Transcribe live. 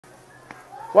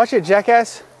Watch it,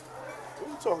 jackass. Who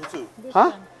you talking to?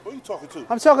 Huh? Who you talking to?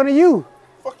 I'm talking to you.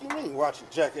 Fuck you mean, watch it,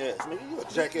 jackass, nigga? You a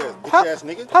jackass, bitch ass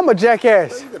nigga. I'm a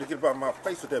jackass. You gotta get about my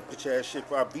face with that bitch ass shit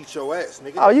before I beat your ass,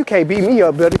 nigga. Oh, you can't beat me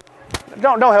up, buddy.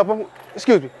 Don't help him.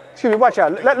 Excuse me. Watch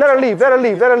out. Let her leave. Let her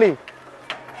leave.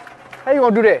 How you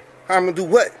gonna do that? How I'm gonna do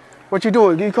what? What you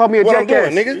doing? You called me a What jackass.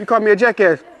 I'm doing, nigga? You called me a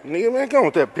jackass. Nigga, man, go on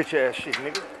with that bitch ass shit,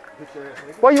 nigga. Bitch ass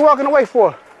nigga. What are you walking away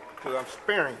for? Cause I'm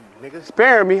sparing you, nigga.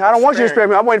 Sparing me? I don't want you to spare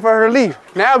me. I'm waiting for her to leave.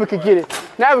 Now we can get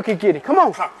it. Come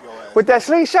on. Pop your ass. With that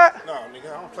slingshot? No,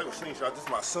 nigga, I don't play with slingshot. This is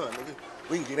my son, nigga.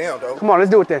 We can get down, though. Come on, let's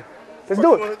do it then. Let's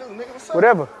do it. What you wanna do, nigga? What's up?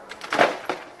 Whatever.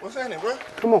 What's happening, bro?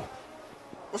 Come on.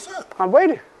 What's up? I'm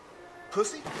waiting.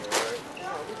 Pussy?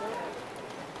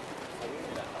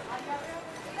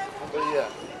 But yeah.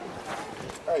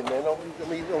 Hey man,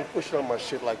 don't push on my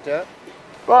shit like that.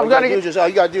 Well, all you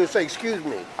gotta do is say excuse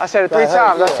me. I said it 3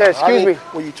 times. I said excuse me.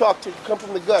 When you talk to, come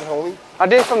from the gut, homie. I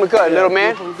did from the gut, little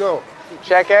man. From the gut.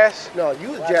 Jackass. No,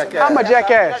 you a jackass. I'm a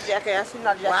jackass. Jackass. He's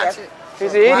not a jackass.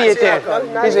 He's an idiot then.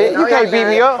 You can't beat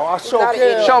me up. Oh, I sure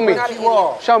can. Show me.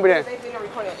 You Show me then.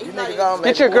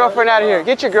 Get your girlfriend out of here.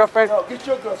 Get your girlfriend. No, get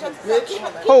your girlfriend, bitch.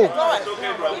 Who?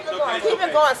 Keep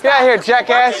it going. Get out here,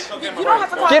 jackass. You don't have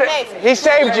to call Get names. it. He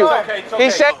saved you. He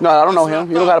saved. No, I don't know him.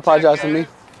 You don't gotta apologize to me.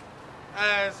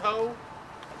 Asshole.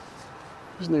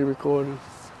 This nigga recording.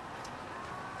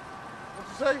 What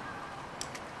you say?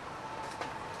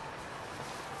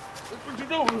 What you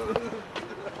doing?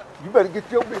 You better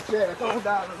get your bitch ass on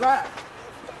down the ride.